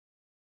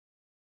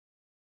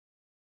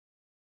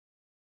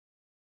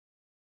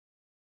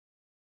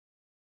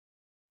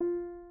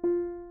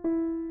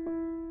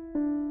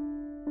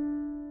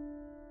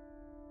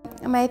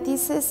My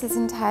thesis is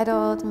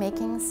entitled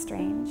Making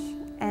Strange,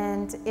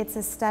 and it's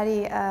a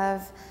study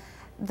of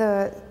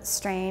the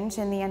strange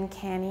and the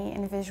uncanny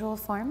in visual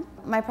form.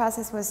 My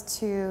process was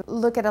to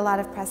look at a lot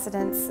of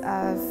precedents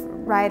of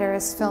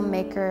writers,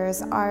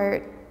 filmmakers,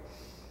 art,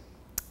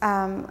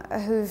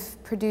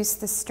 who've produced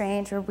the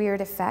strange or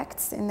weird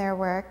effects in their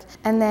work,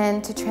 and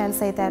then to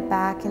translate that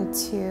back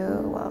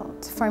into,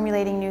 to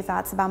formulating new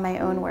thoughts about my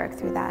own work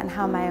through that and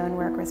how my own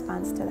work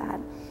responds to that.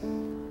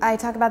 I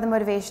talk about the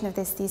motivation of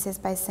this thesis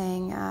by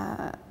saying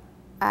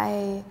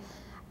I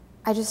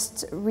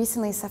just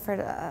recently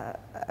suffered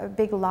a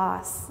big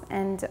loss,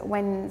 and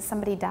when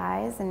somebody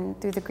dies and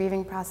through the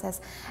grieving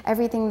process,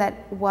 everything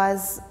that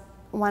was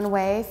one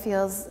way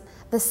feels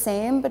the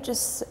same, but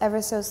just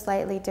ever so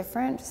slightly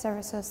different, just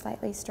ever so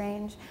slightly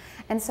strange.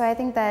 And so I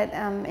think that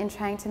in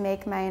trying to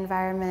make my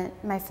environment,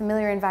 my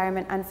familiar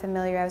environment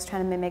unfamiliar, I was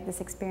trying to mimic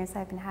this experience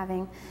I've been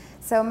having.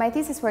 So my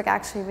thesis work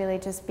actually really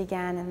just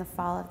began in the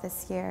fall of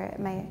this year.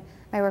 My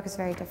work was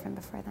very different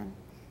before then.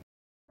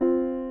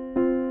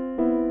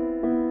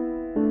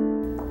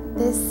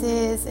 This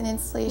is an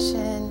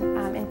installation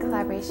in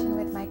collaboration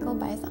with Michael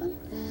Bison.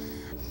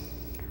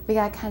 We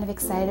got kind of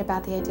excited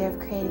about the idea of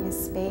creating a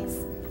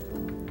space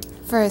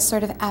for a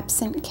sort of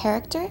absent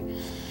character,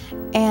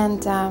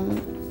 and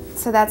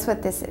so that's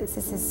what this is.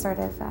 This is sort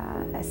of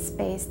a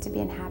space to be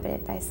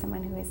inhabited by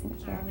someone who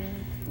isn't here.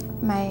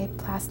 My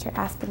plaster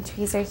aspen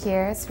trees are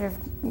here, sort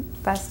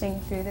of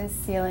busting through the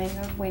ceiling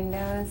of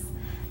windows.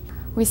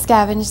 We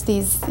scavenged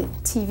these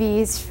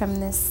TVs from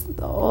this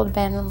old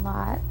abandoned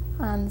lot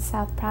on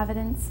South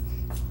Providence.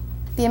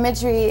 The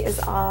imagery is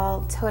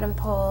all totem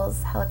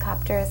poles,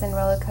 helicopters, and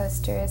roller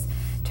coasters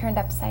turned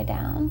upside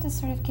down to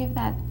sort of give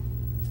that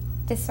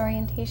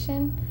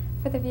disorientation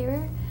for the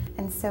viewer.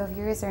 And so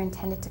viewers are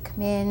intended to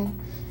come in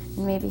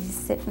and maybe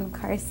sit in the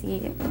car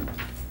seat and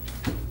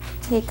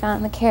take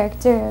on the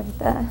character of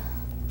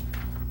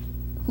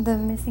the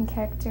missing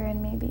character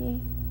and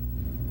maybe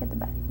hit the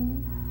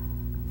button.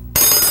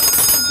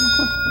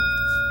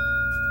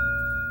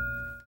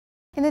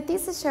 In the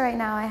thesis show right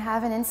now, I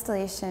have an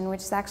installation,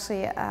 which is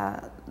actually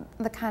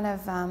the kind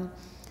of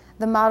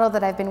the model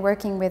that I've been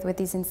working with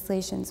these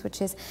installations,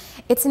 which is,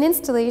 it's an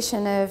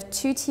installation of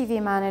 2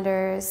 TV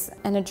monitors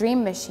and a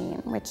dream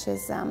machine, which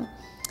is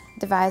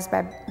devised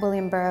by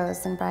William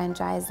Burroughs and Brian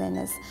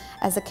Dreisen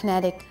as a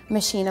kinetic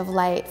machine of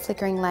light,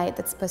 flickering light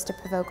that's supposed to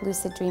provoke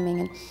lucid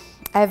dreaming. And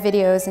I have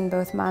videos in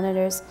both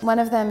monitors. One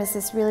of them is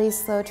this really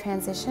slow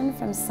transition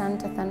from sun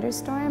to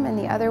thunderstorm, and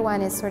the other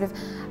one is sort of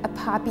a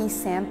poppy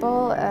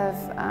sample of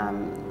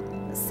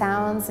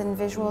sounds and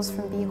visuals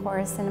from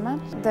B-horror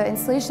cinema. The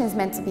installation is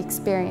meant to be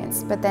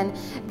experienced, but then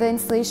the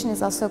installation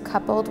is also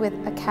coupled with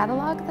a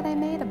catalog that I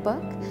made, a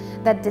book,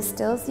 that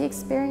distills the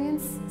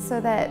experience, so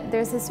that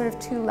there's this sort of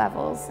 2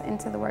 levels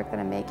into the work that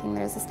I'm making.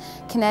 There's this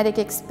kinetic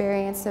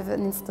experience of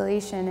an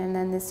installation, and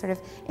then this sort of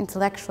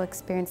intellectual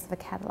experience of a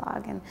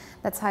catalog, and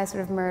that's how I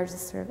sort of merge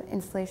this sort of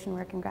installation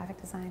work and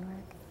graphic design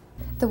work.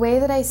 The way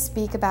that I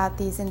speak about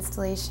these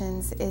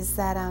installations is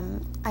that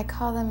I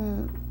call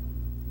them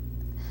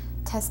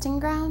testing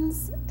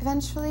grounds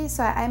eventually.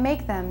 So I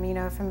make them, you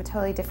know, from a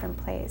totally different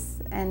place,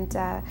 and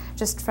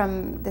just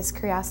from this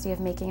curiosity of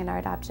making an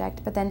art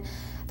object. But then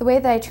the way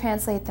that I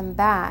translate them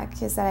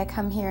back is that I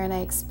come here and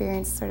I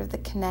experience sort of the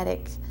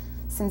kinetic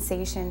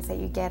sensations that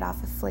you get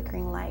off of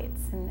flickering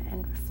lights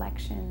and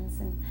reflections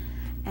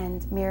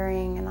and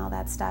mirroring and all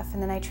that stuff,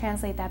 and then I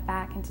translate that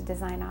back into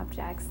design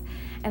objects.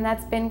 And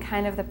that's been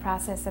kind of the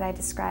process that I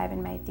describe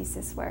in my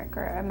thesis work,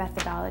 or a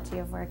methodology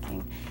of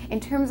working.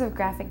 In terms of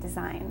graphic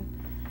design,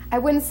 I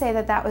wouldn't say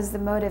that that was the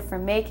motive for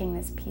making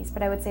this piece,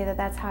 but I would say that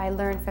that's how I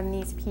learned from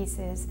these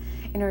pieces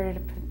in order to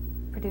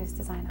produce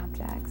design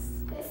objects.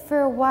 For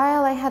a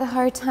while I had a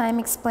hard time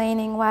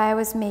explaining why I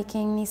was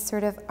making these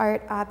sort of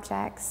art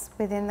objects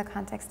within the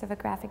context of a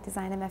graphic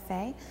design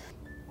MFA.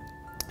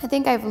 I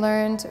think I've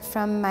learned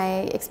from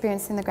my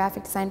experience in the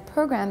graphic design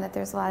program that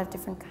there's a lot of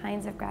different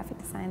kinds of graphic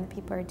design that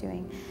people are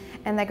doing,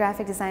 and that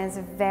graphic design is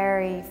a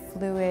very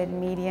fluid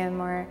medium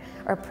or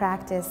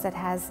practice that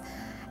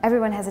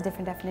everyone has a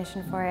different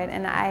definition for it,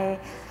 and I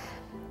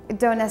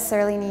don't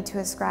necessarily need to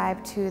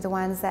ascribe to the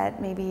ones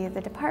that maybe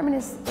the department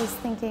is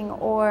thinking,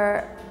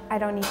 or I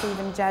don't need to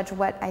even judge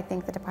what I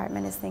think the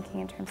department is thinking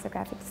in terms of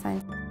graphic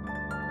design.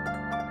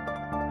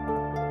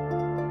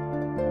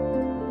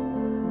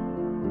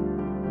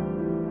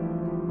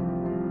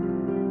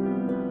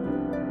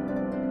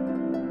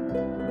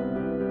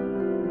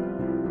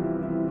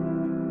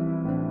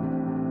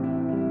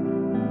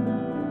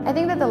 I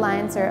think that the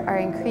lines are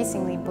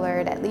increasingly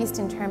blurred, at least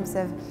in terms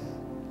of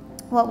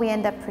what we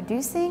end up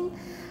producing.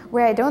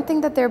 Where I don't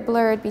think that they're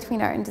blurred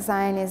between art and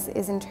design is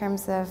in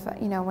terms of,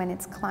 you know, when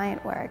it's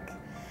client work.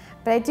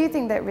 But I do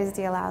think that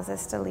RISD allows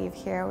us to leave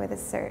here with a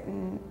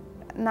certain,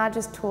 not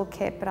just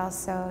toolkit, but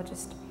also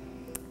just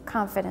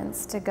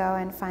confidence to go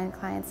and find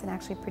clients and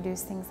actually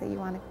produce things that you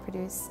want to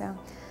produce. So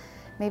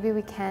maybe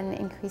we can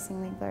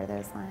increasingly blur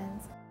those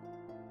lines.